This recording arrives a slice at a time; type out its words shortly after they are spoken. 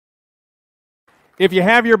If you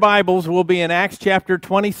have your Bibles, we'll be in Acts chapter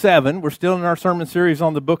 27. We're still in our sermon series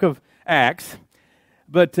on the book of Acts.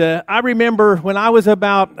 But I remember when I was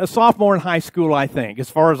about a sophomore in high school, I think, as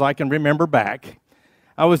far as I can remember back.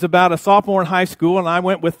 I was about a sophomore in high school, and I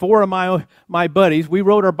went with four of my buddies. We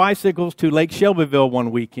rode our bicycles to Lake Shelbyville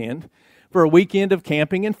one weekend for a weekend of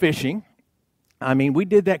camping and fishing. I mean, we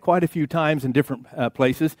did that quite a few times in different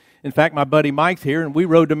places. In fact, my buddy Mike's here, and we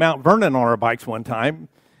rode to Mount Vernon on our bikes one time.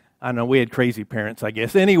 I know we had crazy parents, I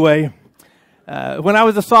guess. Anyway, when I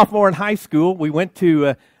was a sophomore in high school, we went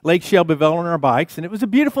to Lake Shelbyville on our bikes, and it was a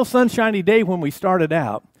beautiful sunshiny day when we started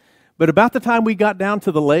out. But about the time we got down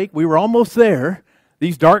to the lake, we were almost there.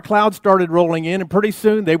 These dark clouds started rolling in, and pretty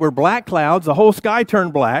soon they were black clouds. The whole sky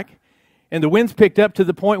turned black, and the winds picked up to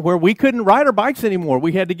the point where we couldn't ride our bikes anymore.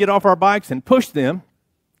 We had to get off our bikes and push them,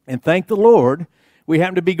 and thank the Lord, we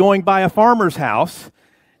happened to be going by a farmer's house.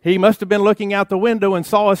 He must have been looking out the window and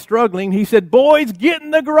saw us struggling. He said, "Boys, get in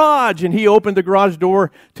the garage." And he opened the garage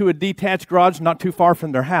door to a detached garage not too far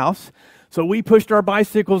from their house. So we pushed our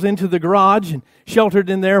bicycles into the garage and sheltered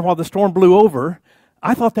in there while the storm blew over.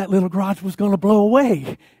 I thought that little garage was going to blow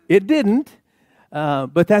away. It didn't.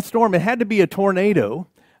 But that storm, it had to be a tornado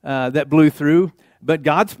that blew through. But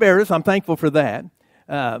God spared us. I'm thankful for that.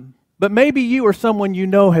 But maybe you or someone you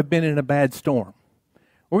know have been in a bad storm.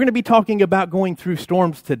 We're going to be talking about going through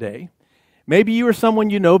storms today. Maybe you or someone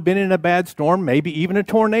you know been in a bad storm, maybe even a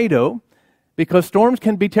tornado, because storms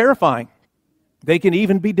can be terrifying. They can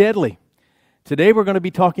even be deadly. Today we're going to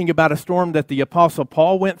be talking about a storm that the Apostle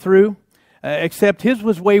Paul went through, except his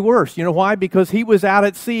was way worse. You know why? Because he was out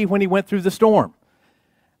at sea when he went through the storm.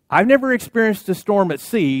 I've never experienced a storm at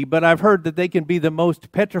sea, but I've heard that they can be the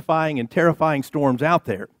most petrifying and terrifying storms out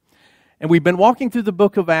there. And we've been walking through the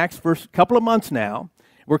book of Acts for a couple of months now.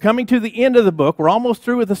 We're coming to the end of the book. We're almost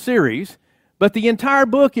through with the series. But the entire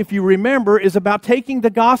book, if you remember, is about taking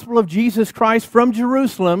the gospel of Jesus Christ from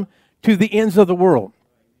Jerusalem to the ends of the world.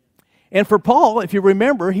 And for Paul, if you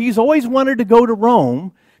remember, he's always wanted to go to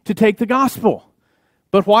Rome to take the gospel.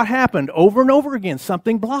 But what happened? Over and over again,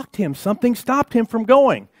 something blocked him. Something stopped him from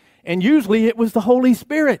going. And usually it was the Holy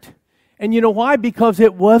Spirit. And you know why? Because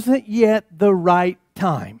it wasn't yet the right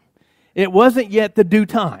time. It wasn't yet the due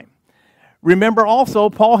time. Remember also,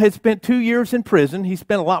 Paul had spent 2 years in prison. He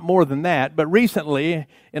spent a lot more than that, but recently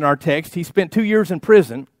in our text, he spent 2 years in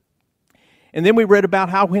prison. And then we read about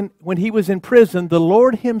how when he was in prison, the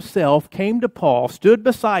Lord himself came to Paul, stood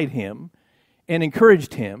beside him, and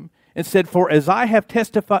encouraged him, and said, "For as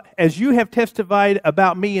you have testified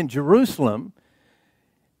about me in Jerusalem,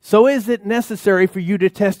 so is it necessary for you to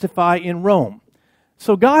testify in Rome."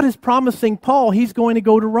 So God is promising Paul he's going to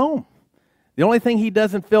go to Rome. The only thing he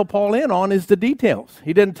doesn't fill Paul in on is the details.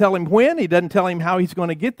 He doesn't tell him when. He doesn't tell him how he's going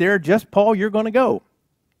to get there. Just, "Paul, you're going to go."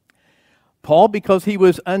 Paul, because he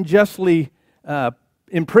was unjustly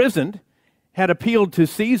imprisoned, had appealed to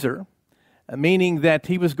Caesar, meaning that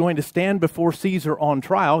he was going to stand before Caesar on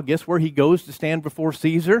trial. Guess where he goes to stand before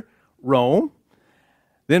Caesar? Rome.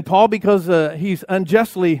 Then Paul, because he's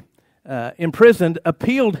unjustly imprisoned,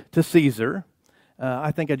 appealed to Caesar.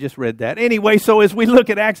 I think I just read that. Anyway, so as we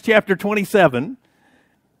look at Acts chapter 27,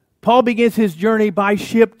 Paul begins his journey by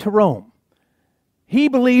ship to Rome. He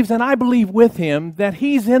believes, and I believe with him, that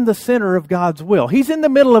he's in the center of God's will. He's in the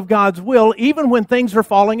middle of God's will, even when things are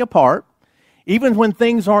falling apart, even when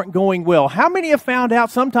things aren't going well. How many have found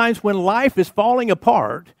out sometimes when life is falling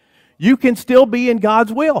apart, you can still be in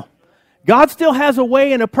God's will? God still has a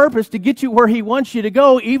way and a purpose to get you where he wants you to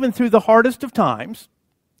go, even through the hardest of times.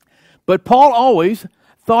 But Paul always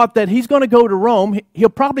thought that he's going to go to Rome. He'll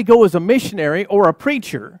probably go as a missionary or a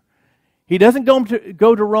preacher. He doesn't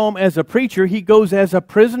go to Rome as a preacher. He goes as a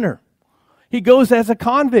prisoner. He goes as a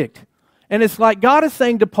convict. And it's like God is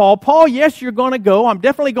saying to Paul, "Paul, yes, you're going to go. I'm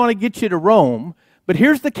definitely going to get you to Rome. But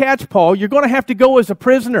here's the catch, Paul. You're going to have to go as a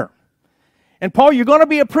prisoner. And Paul, you're going to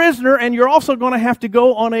be a prisoner, and you're also going to have to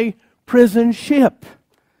go on a prison ship."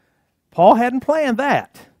 Paul hadn't planned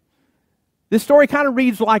that. This story kind of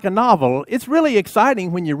reads like a novel. It's really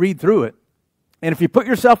exciting when you read through it. And if you put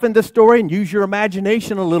yourself in this story and use your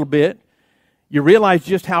imagination a little bit, you realize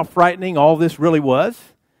just how frightening all this really was.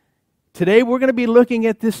 Today we're going to be looking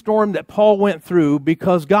at this storm that Paul went through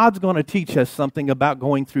because God's going to teach us something about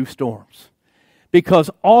going through storms. Because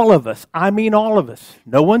all of us, I mean all of us,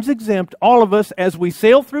 no one's exempt, all of us as we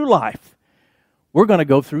sail through life, we're going to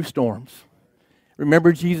go through storms.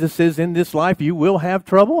 Remember, Jesus says in this life you will have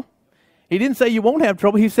trouble. He didn't say you won't have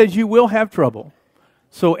trouble. He says you will have trouble.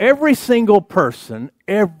 So every single person,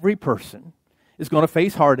 is going to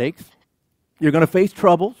face heartaches. You're going to face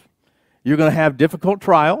troubles. You're going to have difficult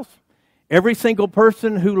trials. Every single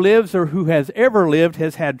person who lives or who has ever lived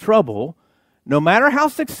has had trouble. No matter how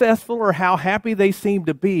successful or how happy they seem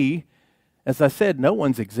to be, as I said, no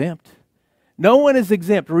one's exempt. No one is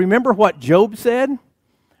exempt. Remember what Job said?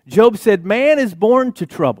 Job said, man is born to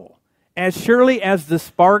trouble, as surely as the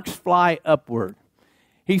sparks fly upward.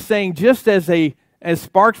 He's saying just as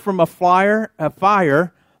sparks from a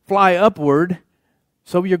fire fly upward,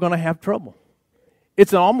 so you're going to have trouble.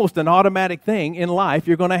 It's almost an automatic thing in life.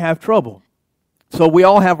 You're going to have trouble. So we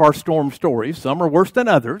all have our storm stories. Some are worse than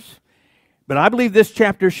others. But I believe this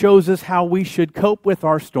chapter shows us how we should cope with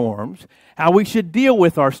our storms, how we should deal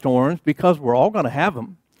with our storms, because we're all going to have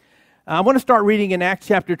them. I want to start reading in Acts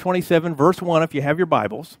chapter 27, verse 1, if you have your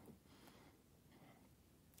Bibles.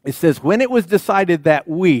 It says, when it was decided that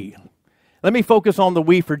we, let me focus on the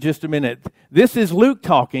we for just a minute. This is Luke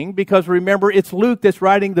talking, because remember, it's Luke that's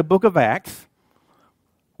writing the book of Acts.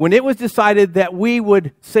 When it was decided that we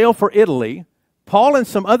would sail for Italy, Paul and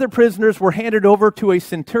some other prisoners were handed over to a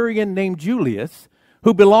centurion named Julius,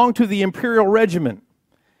 who belonged to the imperial regiment.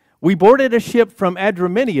 We boarded a ship from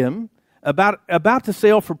Adramyttium, about to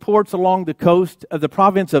sail for ports along the coast of the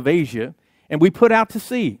province of Asia, and we put out to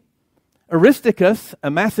sea. Aristarchus, a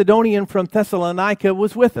Macedonian from Thessalonica,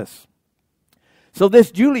 was with us. So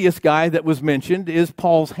this Julius guy that was mentioned is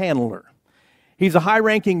Paul's handler. He's a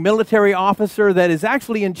high-ranking military officer that is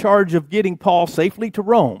actually in charge of getting Paul safely to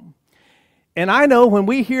Rome. And I know when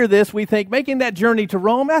we hear this, we think making that journey to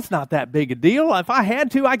Rome, that's not that big a deal. If I had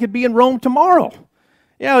to, I could be in Rome tomorrow.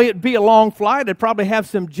 It'd be a long flight. I'd probably have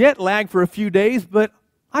some jet lag for a few days, but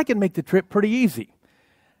I can make the trip pretty easy.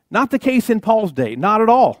 Not the case in Paul's day, not at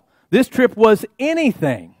all. This trip was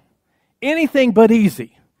anything but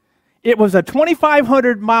easy. It was a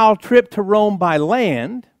 2,500-mile trip to Rome by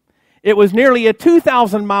land. It was nearly a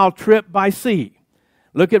 2,000-mile trip by sea.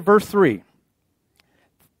 Look at verse 3.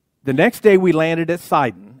 The next day we landed at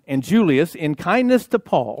Sidon, and Julius, in kindness to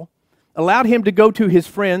Paul, allowed him to go to his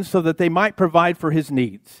friends so that they might provide for his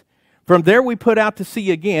needs. From there we put out to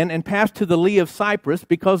sea again and passed to the lee of Cyprus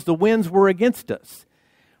because the winds were against us.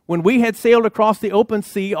 When we had sailed across the open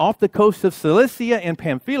sea off the coast of Cilicia and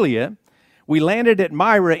Pamphylia, we landed at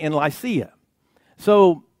Myra in Lycia.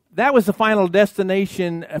 So that was the final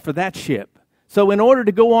destination for that ship. So in order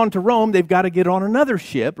to go on to Rome, they've got to get on another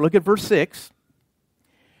ship. Look at verse 6.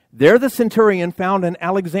 There the centurion found an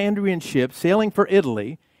Alexandrian ship sailing for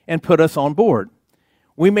Italy and put us on board.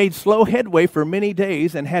 We made slow headway for many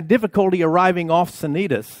days and had difficulty arriving off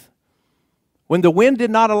Cnidus. When the wind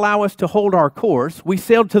did not allow us to hold our course, we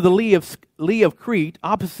sailed to the lee of Crete,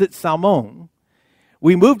 opposite Salmone.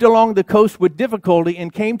 We moved along the coast with difficulty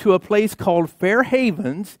and came to a place called Fair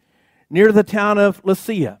Havens near the town of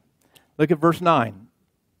Lasea. Look at verse 9.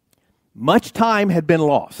 Much time had been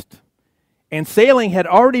lost, and sailing had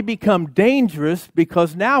already become dangerous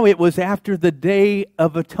because now it was after the Day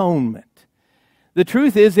of Atonement. The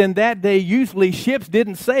truth is, in that day, usually ships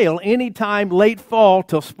didn't sail any time late fall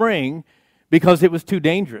till spring because it was too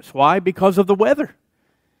dangerous. Why? Because of the weather.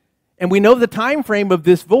 And we know the time frame of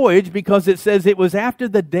this voyage because it says it was after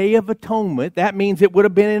the Day of Atonement. That means it would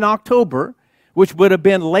have been in October, which would have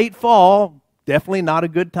been late fall, definitely not a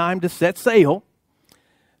good time to set sail.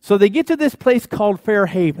 So they get to this place called Fair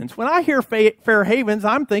Havens. When I hear Fair Havens,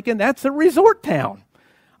 I'm thinking that's a resort town.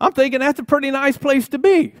 I'm thinking that's a pretty nice place to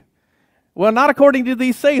be. Well, not according to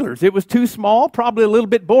these sailors. It was too small, probably a little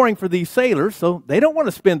bit boring for these sailors, so they don't want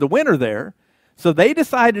to spend the winter there. So they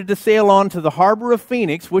decided to sail on to the harbor of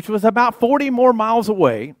Phoenix, which was about 40 more miles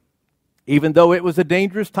away, even though it was a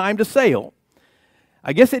dangerous time to sail.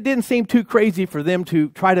 I guess it didn't seem too crazy for them to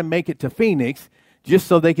try to make it to Phoenix, just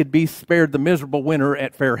so they could be spared the miserable winter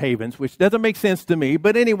at Fair Havens, which doesn't make sense to me.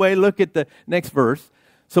 But anyway, look at the next verse.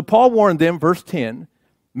 So Paul warned them, verse 10,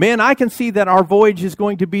 men, I can see that our voyage is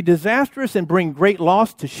going to be disastrous and bring great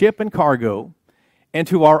loss to ship and cargo, and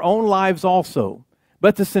to our own lives also.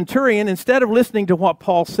 But the centurion, instead of listening to what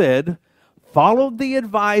Paul said, followed the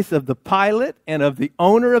advice of the pilot and of the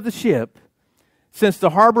owner of the ship. Since the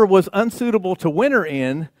harbor was unsuitable to winter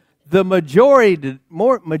in, the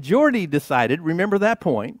majority decided, remember that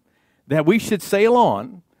point, that we should sail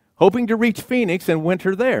on, hoping to reach Phoenix and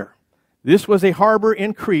winter there. This was a harbor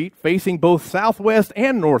in Crete facing both southwest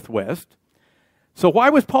and northwest. So why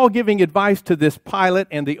was Paul giving advice to this pilot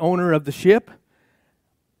and the owner of the ship?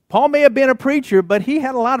 Paul may have been a preacher, but he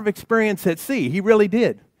had a lot of experience at sea. He really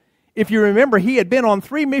did. If you remember, he had been on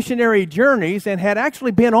 3 missionary journeys and had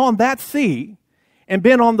actually been on that sea and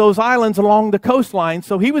been on those islands along the coastline,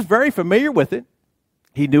 so he was very familiar with it.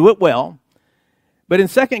 He knew it well. But in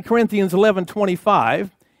 2 Corinthians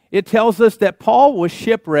 11:25, it tells us that Paul was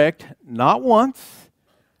shipwrecked not once,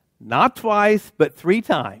 Not twice, but 3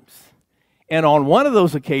 times. And on one of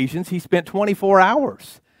those occasions, he spent 24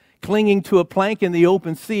 hours clinging to a plank in the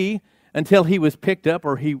open sea until he was picked up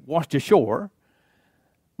or he washed ashore.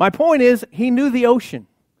 My point is, he knew the ocean.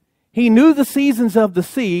 He knew the seasons of the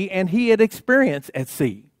sea, and he had experience at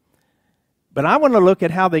sea. But I want to look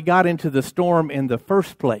at how they got into the storm in the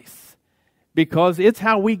first place, because it's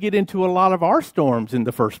how we get into a lot of our storms in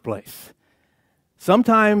the first place.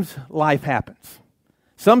 Sometimes life happens.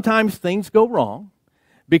 Sometimes things go wrong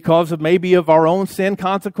because of maybe of our own sin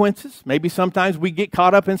consequences. Maybe sometimes we get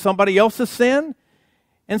caught up in somebody else's sin.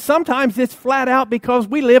 And sometimes it's flat out because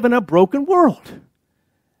we live in a broken world.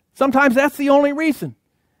 Sometimes that's the only reason.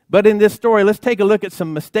 But in this story, let's take a look at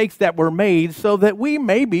some mistakes that were made so that we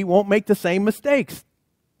maybe won't make the same mistakes.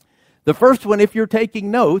 The first one, if you're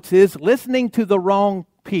taking notes, is listening to the wrong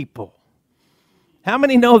people. How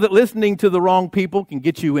many know that listening to the wrong people can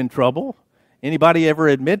get you in trouble? Anybody ever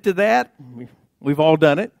admit to that? We've all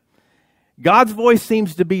done it. God's voice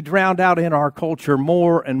seems to be drowned out in our culture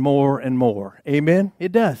more and more and more. Amen?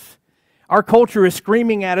 It does. Our culture is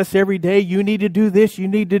screaming at us every day, you need to do this, you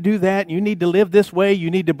need to do that, you need to live this way, you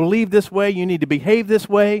need to believe this way, you need to behave this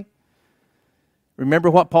way. Remember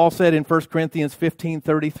what Paul said in 1 Corinthians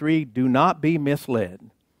 15:33, do not be misled.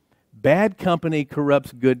 Bad company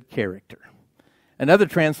corrupts good character. Another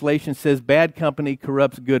translation says bad company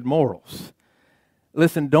corrupts good morals.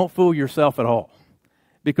 Listen, don't fool yourself at all.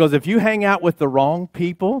 Because if you hang out with the wrong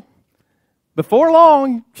people, before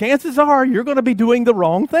long, chances are you're going to be doing the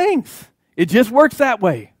wrong things. It just works that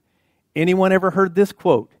way. Anyone ever heard this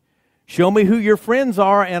quote? Show me who your friends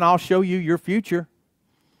are and I'll show you your future.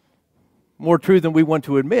 More true than we want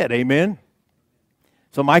to admit, amen?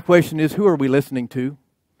 So my question is, who are we listening to?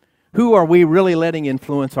 Who are we really letting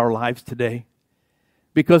influence our lives today?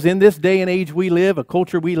 Because in this day and age we live, a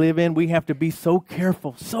culture we live in, we have to be so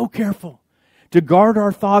careful to guard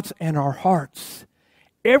our thoughts and our hearts.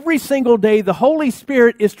 Every single day the Holy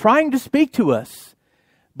Spirit is trying to speak to us.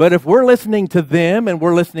 But if we're listening to them and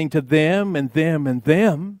we're listening to them and them and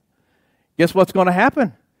them, guess what's going to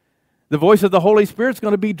happen? The voice of the Holy Spirit is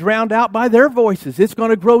going to be drowned out by their voices. It's going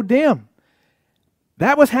to grow dim.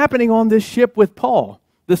 That was happening on this ship with Paul.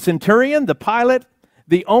 The centurion, the pilot,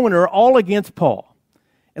 the owner, all against Paul.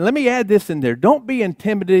 And let me add this in there. Don't be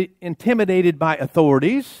intimidated by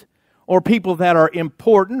authorities or people that are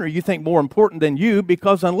important or you think more important than you,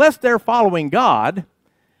 because unless they're following God,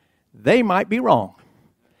 they might be wrong.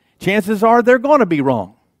 Chances are they're going to be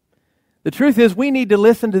wrong. The truth is we need to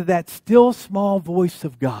listen to that still small voice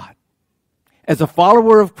of God. As a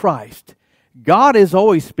follower of Christ, God is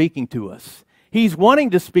always speaking to us. He's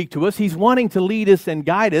wanting to speak to us. He's wanting to lead us and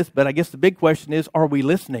guide us. But I guess the big question is, are we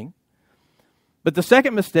listening? But the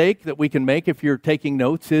second mistake that we can make if you're taking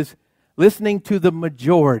notes is listening to the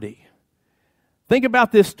majority. Think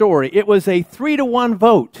about this story. It was a 3-1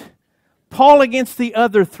 vote. Paul against the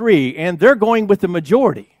other 3, and they're going with the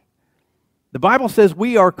majority. The Bible says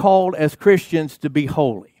we are called as Christians to be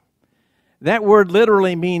holy. That word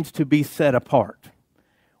literally means to be set apart.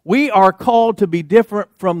 We are called to be different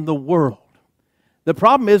from the world. The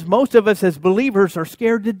problem is most of us as believers are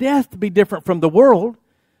scared to death to be different from the world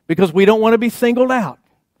because we don't want to be singled out.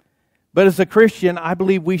 But as a Christian, I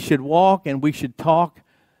believe we should walk and we should talk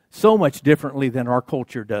so much differently than our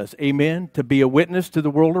culture does. Amen? To be a witness to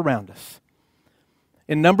the world around us.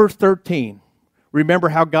 In Numbers 13, remember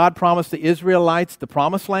how God promised the Israelites the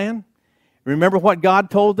promised land? Remember what God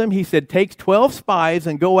told them? He said, take 12 spies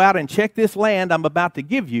and go out and check this land I'm about to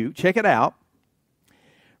give you. Check it out.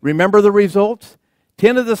 Remember the results?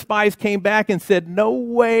 10 of the spies came back and said, no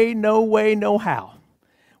way, no way, no how.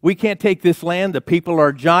 We can't take this land. The people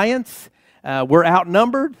are giants. We're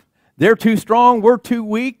outnumbered. They're too strong. We're too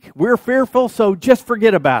weak. We're fearful, so just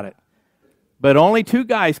forget about it. But only 2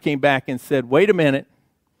 guys came back and said, wait a minute.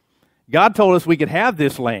 God told us we could have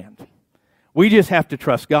this land. We just have to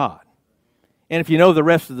trust God. And if you know the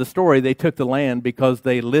rest of the story, they took the land because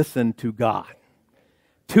they listened to God.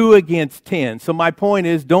 2 against 10. So my point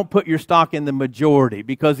is, don't put your stock in the majority,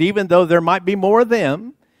 because even though there might be more of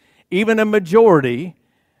them, even a majority,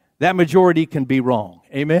 that majority can be wrong.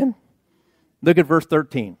 Amen? Look at verse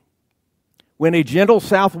 13. When a gentle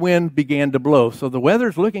south wind began to blow, so the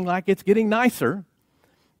weather's looking like it's getting nicer,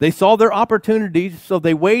 they saw their opportunities, so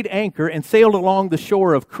they weighed anchor and sailed along the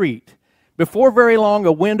shore of Crete. Before very long,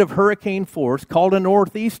 a wind of hurricane force, called a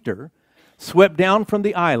northeaster, swept down from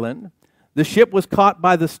the island. The ship was caught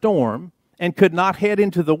by the storm and could not head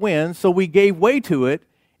into the wind, so we gave way to it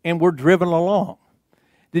and were driven along.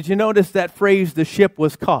 Did you notice that phrase, the ship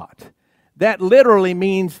was caught? That literally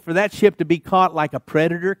means for that ship to be caught like a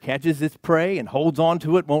predator catches its prey and holds on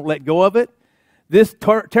to it, won't let go of it. This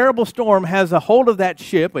terrible storm has a hold of that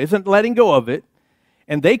ship, isn't letting go of it,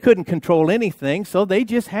 and they couldn't control anything, so they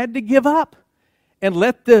just had to give up and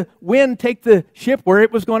let the wind take the ship where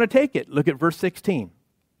it was going to take it. Look at verse 16.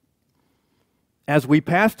 As we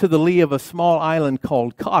passed to the lee of a small island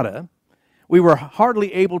called Cauda, we were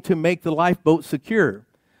hardly able to make the lifeboat secure.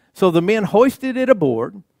 So the men hoisted it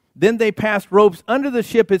aboard. Then they passed ropes under the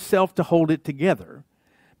ship itself to hold it together,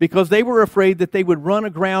 because they were afraid that they would run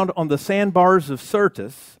aground on the sandbars of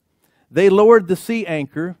Syrtis. They lowered the sea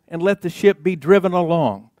anchor and let the ship be driven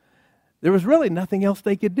along. There was really nothing else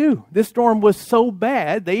they could do. This storm was so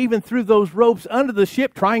bad, they even threw those ropes under the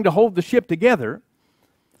ship trying to hold the ship together.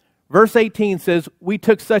 Verse 18 says, we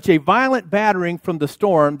took such a violent battering from the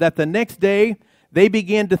storm that the next day they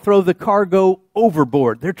began to throw the cargo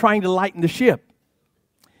overboard. They're trying to lighten the ship.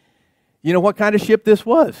 You know what kind of ship this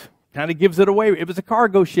was? Kind of gives it away. It was a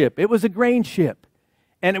cargo ship. It was a grain ship.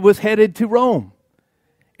 And it was headed to Rome.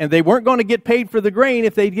 And they weren't going to get paid for the grain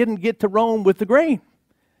if they didn't get to Rome with the grain.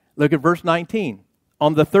 Look at verse 19.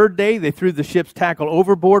 On the third day, they threw the ship's tackle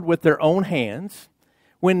overboard with their own hands.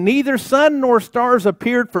 When neither sun nor stars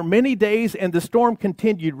appeared for many days and the storm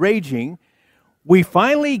continued raging, we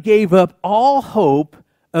finally gave up all hope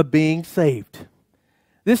of being saved.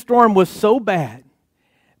 This storm was so bad.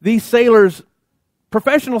 These sailors,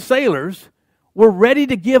 professional sailors, were ready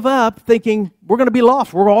to give up, thinking, we're going to be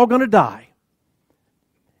lost. We're all going to die.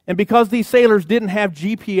 And because these sailors didn't have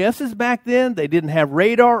GPSs back then, they didn't have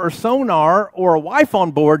radar or sonar or a wife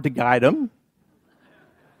on board to guide them.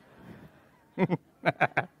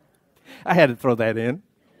 I had to throw that in.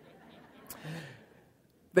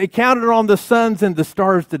 They counted on the suns and the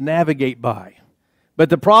stars to navigate by. But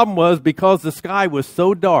the problem was, because the sky was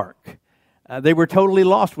so dark, they were totally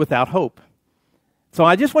lost without hope. So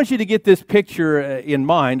I just want you to get this picture in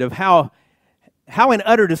mind of how in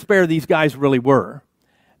utter despair these guys really were.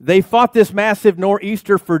 They fought this massive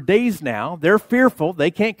nor'easter for days now. They're fearful.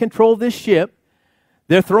 They can't control this ship.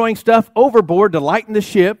 They're throwing stuff overboard to lighten the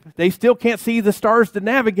ship. They still can't see the stars to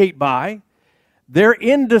navigate by. They're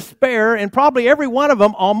in despair, and probably every one of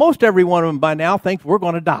them, almost every one of them by now, thinks we're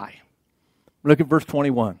going to die. Look at verse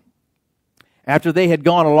 21. After they had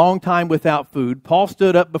gone a long time without food, Paul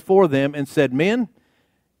stood up before them and said, men,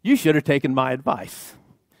 you should have taken my advice.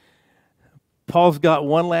 Paul's got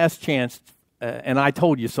one last chance, and I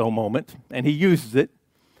told you so moment, and he uses it.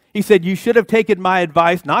 He said, you should have taken my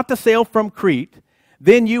advice not to sail from Crete.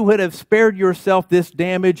 Then you would have spared yourself this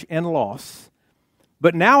damage and loss.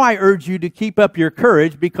 But now I urge you to keep up your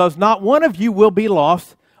courage, because not one of you will be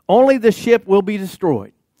lost, only the ship will be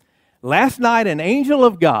destroyed. Last night an angel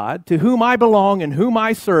of God, to whom I belong and whom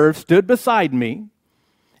I serve, stood beside me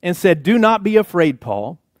and said, do not be afraid,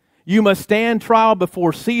 Paul. You must stand trial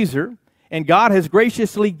before Caesar, and God has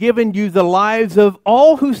graciously given you the lives of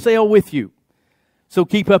all who sail with you. So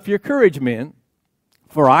keep up your courage, men,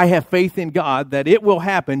 for I have faith in God that it will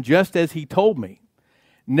happen just as he told me.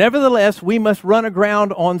 Nevertheless, we must run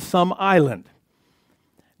aground on some island.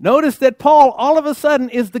 Notice that Paul all of a sudden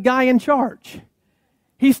is the guy in charge.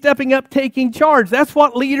 He's stepping up, taking charge. That's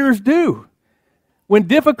what leaders do. When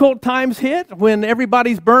difficult times hit, when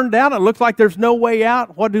everybody's burned out, it looks like there's no way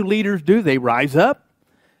out, what do leaders do? They rise up.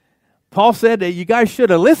 Paul said that you guys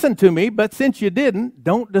should have listened to me, but since you didn't,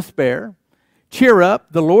 don't despair. Cheer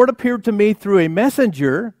up. The Lord appeared to me through a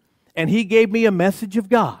messenger, and he gave me a message of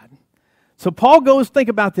God. So Paul goes, think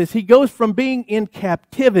about this, he goes from being in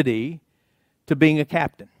captivity to being a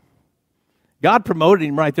captain. God promoted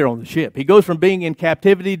him right there on the ship. He goes from being in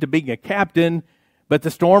captivity to being a captain, but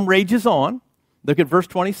the storm rages on. Look at verse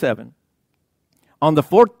 27. On the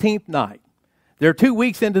 14th night, they're 2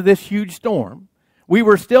 weeks into this huge storm, we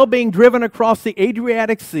were still being driven across the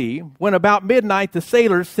Adriatic Sea when about midnight the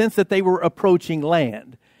sailors sensed that they were approaching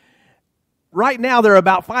land. Right now they're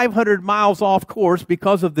about 500 miles off course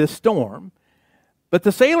because of this storm, but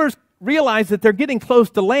the sailors realized that they're getting close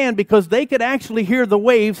to land because they could actually hear the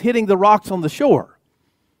waves hitting the rocks on the shore.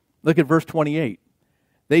 Look at verse 28.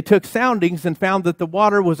 They took soundings and found that the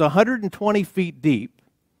water was 120 feet deep.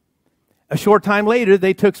 A short time later,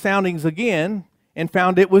 they took soundings again and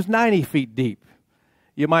found it was 90 feet deep.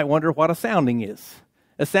 You might wonder what a sounding is.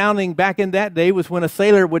 A sounding back in that day was when a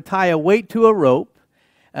sailor would tie a weight to a rope.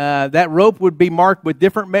 That rope would be marked with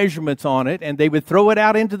different measurements on it, and they would throw it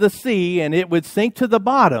out into the sea, and it would sink to the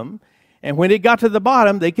bottom. And when it got to the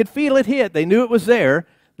bottom, they could feel it hit. They knew it was there.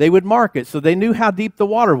 They would mark it, so they knew how deep the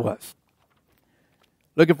water was.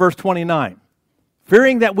 Look at verse 29.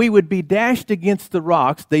 Fearing that we would be dashed against the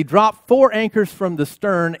rocks, they dropped 4 anchors from the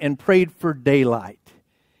stern and prayed for daylight.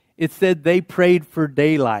 It said they prayed for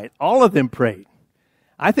daylight. All of them prayed.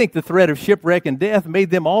 I think the threat of shipwreck and death made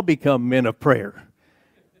them all become men of prayer.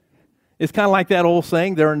 It's kind of like that old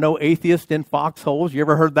saying, there are no atheists in foxholes. You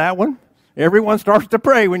ever heard that one? Everyone starts to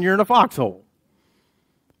pray when you're in a foxhole.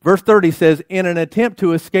 Verse 30 says, in an attempt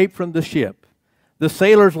to escape from the ship, the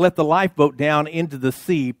sailors let the lifeboat down into the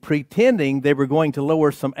sea, pretending they were going to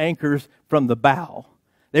lower some anchors from the bow.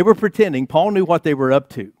 They were pretending. Paul knew what they were up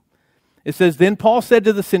to. It says, then Paul said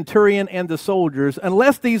to the centurion and the soldiers,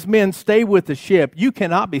 unless these men stay with the ship, you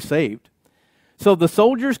cannot be saved. So the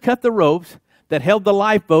soldiers cut the ropes that held the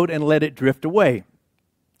lifeboat and let it drift away.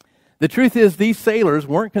 The truth is, these sailors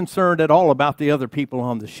weren't concerned at all about the other people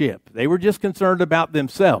on the ship. They were just concerned about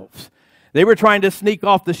themselves. They were trying to sneak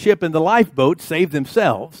off the ship in the lifeboat, save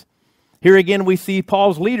themselves. Here again we see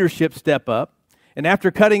Paul's leadership step up, and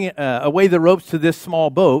after cutting away the ropes to this small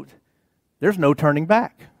boat, there's no turning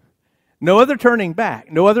back. No other turning back,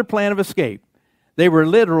 no other plan of escape. They were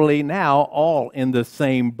literally now all in the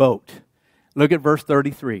same boat. Look at verse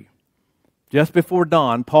 33. Just before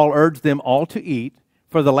dawn, Paul urged them all to eat.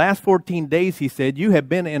 For the last 14 days, he said, you have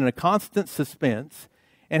been in a constant suspense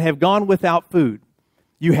and have gone without food.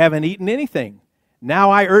 You haven't eaten anything.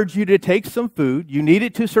 Now I urge you to take some food. You need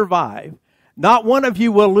it to survive. Not one of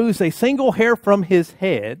you will lose a single hair from his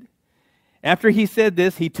head. After he said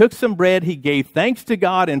this, he took some bread. He gave thanks to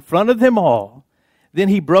God in front of them all. Then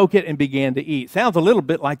he broke it and began to eat. Sounds a little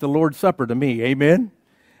bit like the Lord's Supper to me. Amen?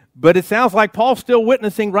 But it sounds like Paul's still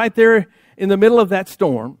witnessing right there in the middle of that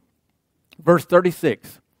storm. Verse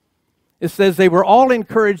 36. It says, they were all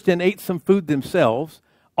encouraged and ate some food themselves.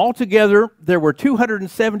 Altogether, there were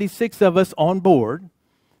 276 of us on board.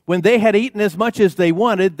 When they had eaten as much as they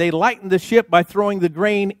wanted, they lightened the ship by throwing the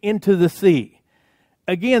grain into the sea.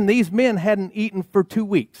 Again, these men hadn't eaten for 2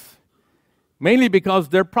 weeks, mainly because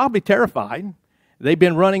they're probably terrified. They've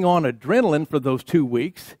been running on adrenaline for those 2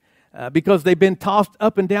 weeks because they've been tossed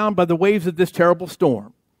up and down by the waves of this terrible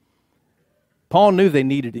storm. Paul knew they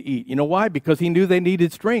needed to eat. You know why? Because he knew they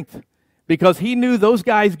needed strength. Because he knew those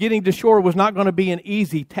guys getting to shore was not going to be an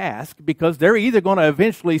easy task, because they're either going to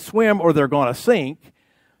eventually swim or they're going to sink,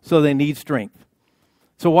 so they need strength.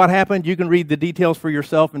 So what happened? You can read the details for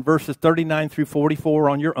yourself in verses 39 through 44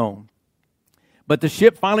 on your own. But the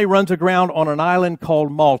ship finally runs aground on an island called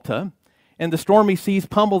Malta, and the stormy seas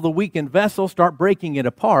pummel the weakened vessel, start breaking it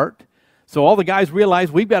apart. So all the guys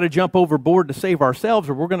realize we've got to jump overboard to save ourselves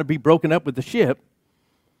or we're going to be broken up with the ship.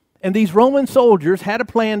 And these Roman soldiers had a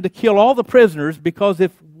plan to kill all the prisoners, because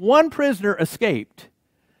if one prisoner escaped,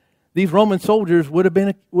 these Roman soldiers would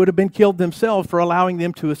have been killed themselves for allowing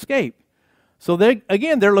them to escape. So they're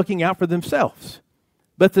looking out for themselves.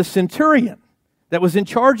 But the centurion that was in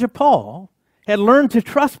charge of Paul had learned to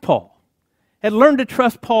trust Paul, had learned to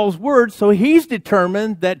trust Paul's word, so he's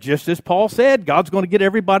determined that just as Paul said, God's going to get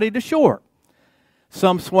everybody to shore.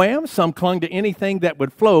 Some swam, some clung to anything that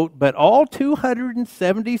would float, but all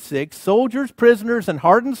 276 soldiers, prisoners, and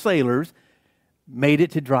hardened sailors made it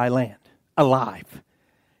to dry land, alive,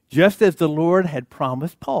 just as the Lord had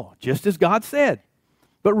promised Paul, just as God said.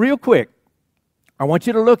 But real quick, I want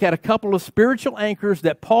you to look at a couple of spiritual anchors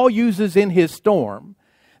that Paul uses in his storm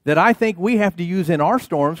that I think we have to use in our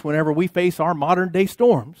storms whenever we face our modern day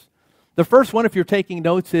storms. The first one, if you're taking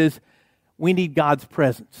notes, is we need God's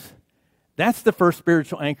presence. That's the first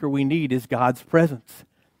spiritual anchor we need, is God's presence.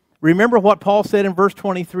 Remember what Paul said in verse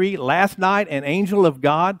 23, last night an angel of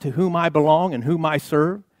God, to whom I belong and whom I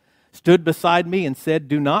serve, stood beside me and said,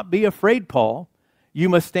 do not be afraid, Paul. You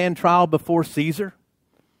must stand trial before Caesar.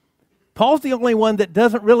 Paul's the only one that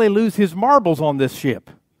doesn't really lose his marbles on this ship.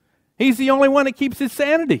 He's the only one that keeps his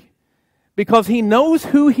sanity, because he knows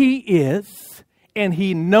who he is and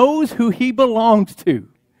he knows who he belongs to.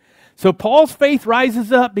 So Paul's faith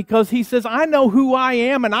rises up because he says, I know who I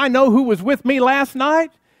am and I know who was with me last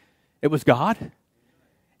night. It was God.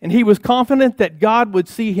 And he was confident that God would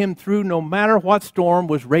see him through no matter what storm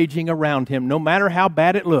was raging around him, no matter how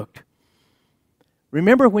bad it looked.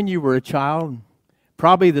 Remember when you were a child,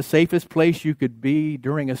 probably the safest place you could be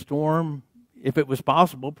during a storm, if it was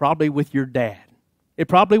possible, probably with your dad. It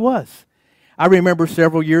probably was. I remember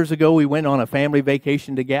several years ago, we went on a family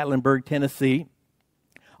vacation to Gatlinburg, Tennessee.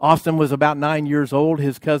 Austin was about 9 years old.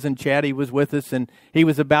 His cousin Chatty was with us, and he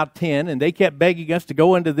was about 10. And they kept begging us to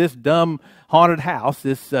go into this dumb haunted house,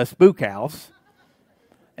 this spook house.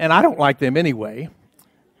 And I don't like them anyway.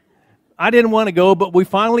 I didn't want to go, but we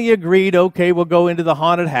finally agreed, okay, we'll go into the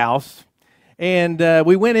haunted house. And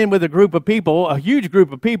we went in with a group of people, a huge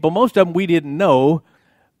group of people. Most of them we didn't know.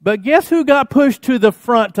 But guess who got pushed to the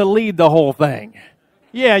front to lead the whole thing?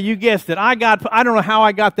 Yeah, you guessed it. I don't know how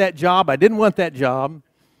I got that job. I didn't want that job.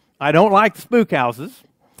 I don't like spook houses.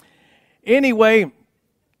 Anyway,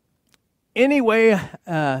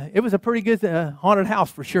 it was a pretty good haunted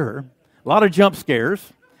house for sure. A lot of jump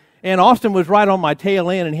scares. And Austin was right on my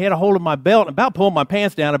tail end, and he had a hold of my belt and about pulled my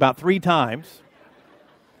pants down about 3 times.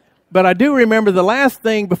 But I do remember the last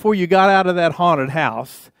thing before you got out of that haunted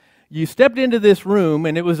house, you stepped into this room,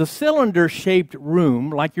 and it was a cylinder-shaped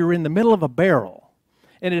room like you're in the middle of a barrel.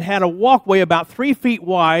 And it had a walkway about 3 feet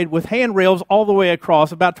wide with handrails all the way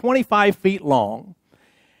across, about 25 feet long.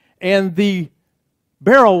 And the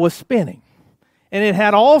barrel was spinning. And it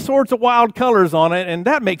had all sorts of wild colors on it, and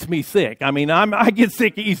that makes me sick. I mean, I get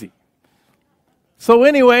sick easy. So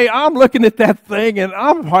anyway, I'm looking at that thing, and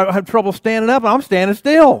I'm having trouble standing up, and I'm standing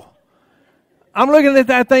still. I'm looking at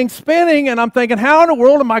that thing spinning, and I'm thinking, how in the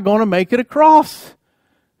world am I going to make it across?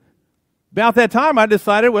 About that time, I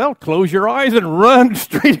decided, well, close your eyes and run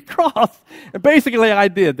straight across. And basically, I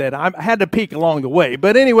did that. I had to peek along the way.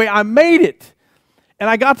 But anyway, I made it. And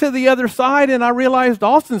I got to the other side, and I realized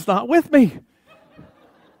Austin's not with me.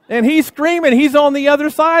 And he's screaming. He's on the other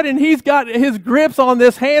side, and he's got his grips on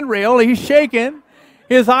this handrail. He's shaking.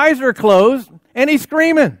 His eyes are closed, and he's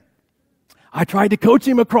screaming. I tried to coach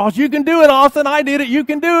him across. You can do it, Austin. I did it. You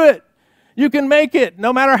can do it. You can make it.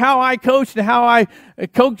 No matter how I coached and how I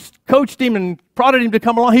coached him and prodded him to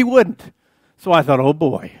come along, he wouldn't. So I thought, oh,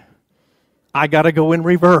 boy, I got to go in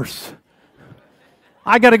reverse.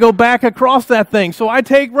 I got to go back across that thing. So I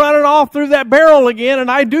take running off through that barrel again,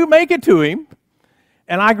 and I do make it to him.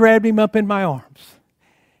 And I grabbed him up in my arms.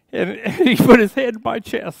 And he put his head in my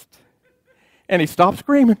chest. And he stopped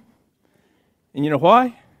screaming. And you know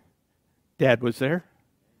why? Dad was there.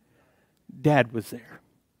 Dad was there.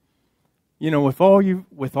 You know, with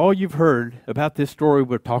all you've heard about this story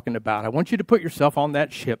we're talking about, I want you to put yourself on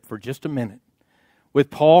that ship for just a minute. With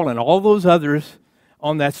Paul and all those others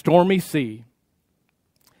on that stormy sea,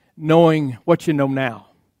 knowing what you know now.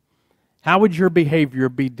 How would your behavior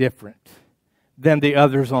be different than the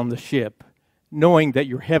others on the ship, knowing that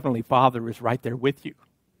your Heavenly Father is right there with you?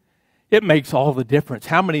 It makes all the difference.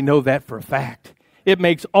 How many know that for a fact? It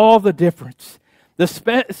makes all the difference. The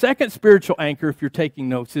second spiritual anchor, if you're taking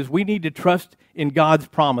notes, is we need to trust in God's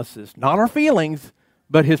promises. Not our feelings,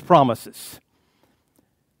 but His promises.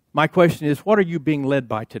 My question is, what are you being led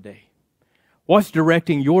by today? What's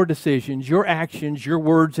directing your decisions, your actions, your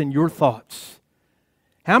words, and your thoughts?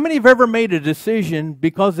 How many have ever made a decision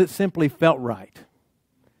because it simply felt right?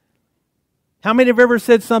 How many have ever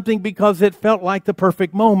said something because it felt like the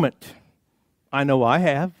perfect moment? I know I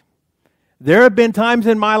have. There have been times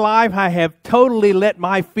in my life I have totally let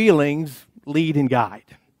my feelings lead and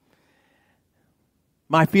guide.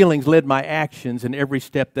 My feelings led my actions in every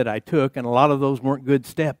step that I took, and a lot of those weren't good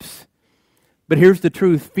steps. But here's the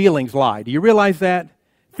truth, feelings lie. Do you realize that?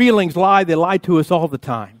 Feelings lie, they lie to us all the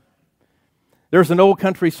time. There's an old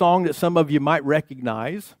country song that some of you might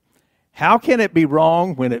recognize. How can it be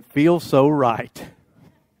wrong when it feels so right?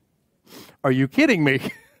 Are you kidding me?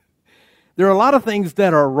 There are a lot of things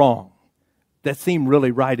that are wrong that seem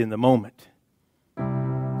really right in the moment.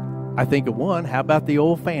 I think of one. How about the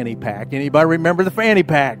old fanny pack? Anybody remember the fanny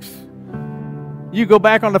packs? You go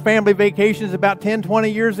back on the family vacations about 10, 20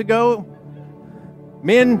 years ago,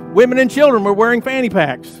 men, women, and children were wearing fanny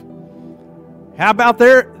packs. How about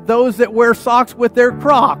those that wear socks with their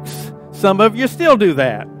Crocs? Some of you still do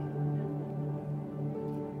that.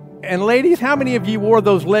 And ladies, how many of you wore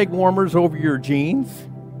those leg warmers over your jeans?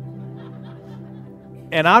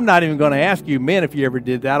 And I'm not even going to ask you men if you ever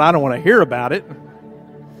did that. I don't want to hear about it.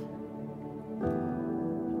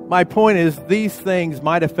 My point is, these things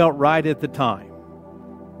might have felt right at the time.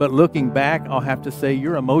 But looking back, I'll have to say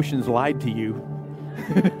your emotions lied to you.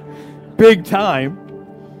 Big time.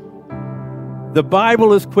 The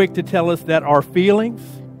Bible is quick to tell us that our feelings,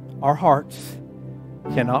 our hearts,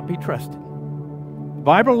 cannot be trusted. The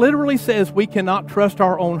Bible literally says we cannot trust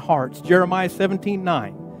our own hearts. Jeremiah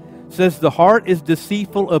 17:9 says the heart is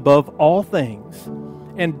deceitful above all things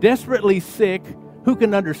and desperately sick. Who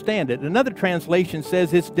can understand it? Another translation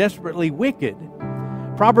says it's desperately wicked.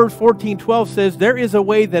 Proverbs 14:12 says there is a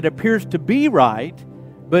way that appears to be right,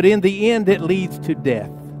 but in the end it leads to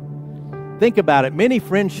death. Think about it. Many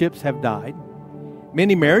friendships have died.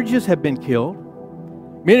 Many marriages have been killed.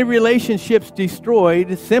 Many relationships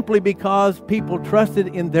destroyed simply because people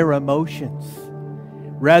trusted in their emotions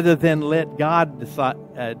rather than let God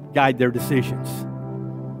guide their decisions.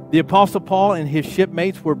 The Apostle Paul and his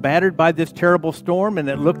shipmates were battered by this terrible storm, and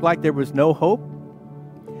it looked like there was no hope.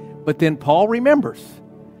 But then Paul remembers.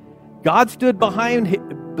 God stood behind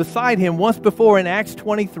beside him once before in Acts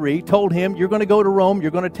 23, told him, you're going to go to Rome, you're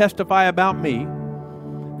going to testify about me.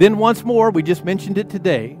 Then once more, we just mentioned it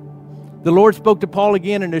today, the Lord spoke to Paul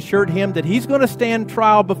again and assured him that he's going to stand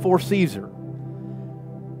trial before Caesar.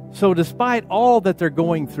 So despite all that they're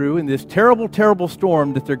going through in this terrible, terrible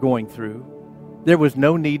storm that they're going through, there was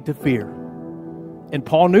no need to fear. And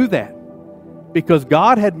Paul knew that because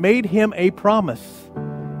God had made him a promise.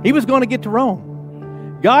 He was going to get to Rome.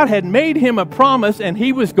 God had made him a promise, and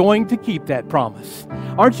he was going to keep that promise.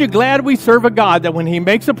 Aren't you glad we serve a God that when he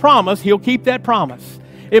makes a promise, he'll keep that promise?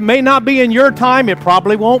 It may not be in your time. It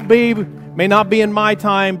probably won't be. May not be in my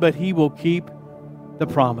time, but he will keep the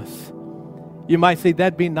promise. You might say,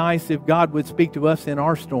 that'd be nice if God would speak to us in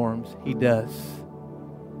our storms. He does.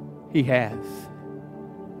 He has.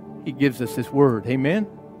 He gives us His Word. Amen?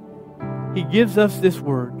 He gives us this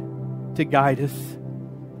Word to guide us.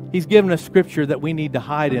 He's given us Scripture that we need to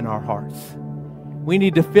hide in our hearts. We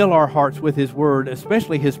need to fill our hearts with His Word,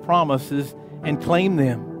 especially His promises, and claim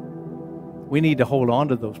them. We need to hold on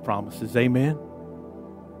to those promises. Amen?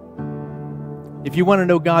 If you want to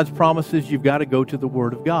know God's promises, you've got to go to the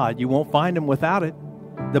Word of God. You won't find them without it.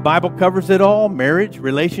 The Bible covers it all: marriage,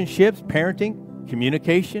 relationships, parenting,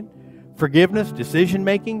 communication, forgiveness,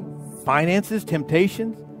 decision-making, finances,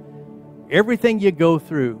 temptations, everything you go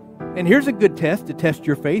through. And here's a good test to test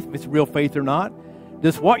your faith, if it's real faith or not.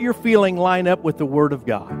 Does what you're feeling line up with the Word of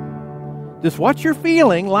God? Does what you're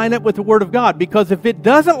feeling line up with the Word of God? Because if it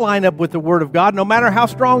doesn't line up with the Word of God, no matter how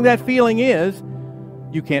strong that feeling is,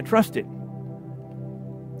 you can't trust it.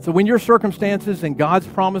 So when your circumstances and God's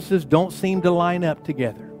promises don't seem to line up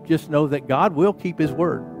together, just know that God will keep His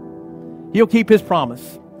word. He'll keep His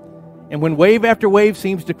promise. And when wave after wave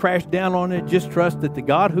seems to crash down on it, just trust that the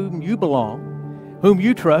God whom you belong, whom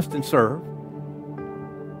you trust and serve,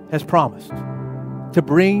 has promised to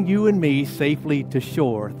bring you and me safely to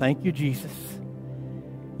shore. Thank you, Jesus.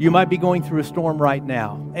 You might be going through a storm right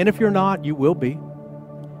now. And if you're not, you will be.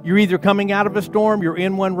 You're either coming out of a storm, you're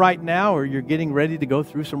in one right now, or you're getting ready to go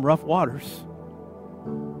through some rough waters.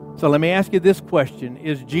 So let me ask you this question.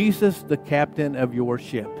 Is Jesus the captain of your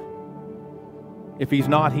ship? If He's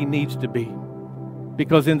not, He needs to be.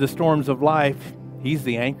 Because in the storms of life, He's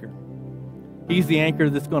the anchor. He's the anchor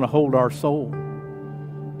that's going to hold our soul.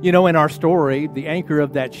 You know, in our story, the anchor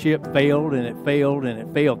of that ship failed, and it failed, and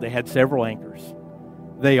it failed. They had several anchors.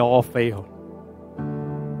 They all failed.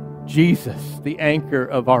 Jesus, the anchor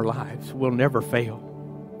of our lives, will never fail.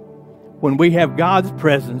 When we have God's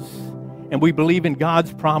presence and we believe in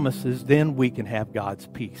God's promises, then we can have God's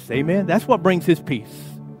peace. Amen? That's what brings His peace.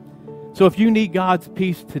 So if you need God's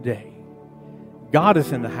peace today, God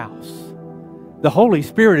is in the house. The Holy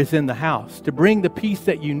Spirit is in the house to bring the peace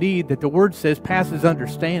that you need, that the Word says passes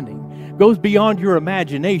understanding, goes beyond your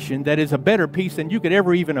imagination, that is a better peace than you could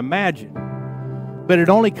ever even imagine. But it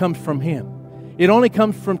only comes from Him. It only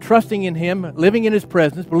comes from trusting in Him, living in His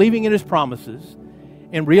presence, believing in His promises,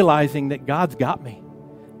 and realizing that God's got me.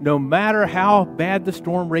 No matter how bad the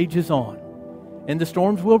storm rages on. And the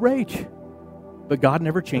storms will rage. But God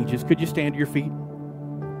never changes. Could you stand to your feet?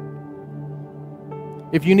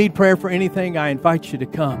 If you need prayer for anything, I invite you to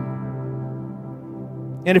come.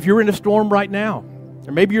 And if you're in a storm right now,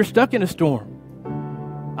 or maybe you're stuck in a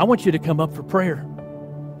storm, I want you to come up for prayer.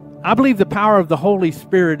 I believe the power of the Holy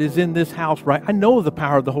Spirit is in this house right. I know the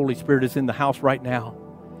power of the Holy Spirit is in the house right now.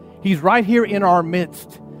 He's right here in our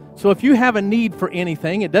midst. So if you have a need for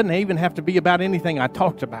anything, it doesn't even have to be about anything I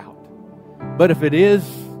talked about. But if it is,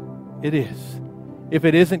 it is. If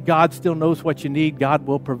it isn't, God still knows what you need. God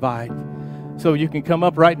will provide. So you can come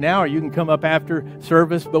up right now, or you can come up after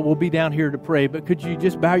service, but we'll be down here to pray. But could you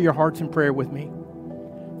just bow your hearts in prayer with me?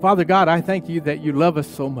 Father God, I thank you that you love us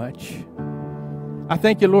so much. I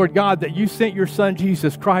thank you, Lord God, that you sent your Son,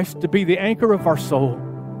 Jesus Christ, to be the anchor of our soul.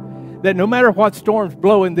 That no matter what storms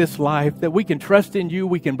blow in this life, that we can trust in you,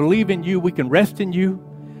 we can believe in you, we can rest in you,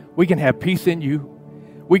 we can have peace in you.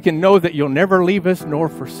 We can know that you'll never leave us nor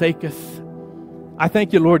forsake us. I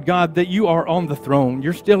thank you, Lord God, that you are on the throne.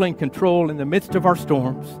 You're still in control in the midst of our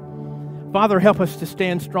storms. Father, help us to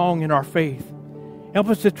stand strong in our faith. Help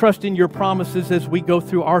us to trust in your promises as we go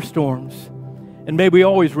through our storms. And may we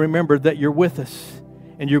always remember that you're with us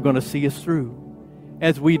and you're going to see us through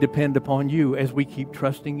as we depend upon you, as we keep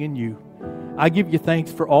trusting in you. I give you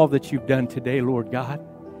thanks for all that you've done today, Lord God.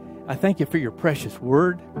 I thank you for your precious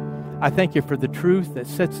word. I thank you for the truth that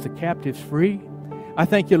sets the captives free. I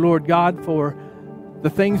thank you, Lord God, for the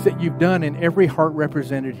things that you've done in every heart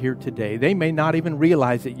represented here today. They may not even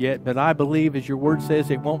realize it yet, but I believe, as your word says,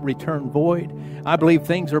 it won't return void. I believe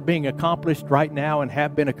things are being accomplished right now and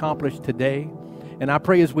have been accomplished today. And I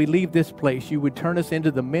pray as we leave this place, you would turn us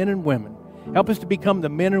into the men and women. Help us to become the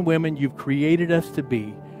men and women you've created us to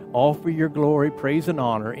be, all for your glory, praise, and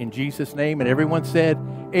honor. In Jesus' name. And everyone said,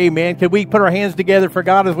 amen. Can we put our hands together for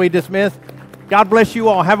God as we dismiss? God bless you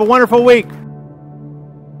all. Have a wonderful week.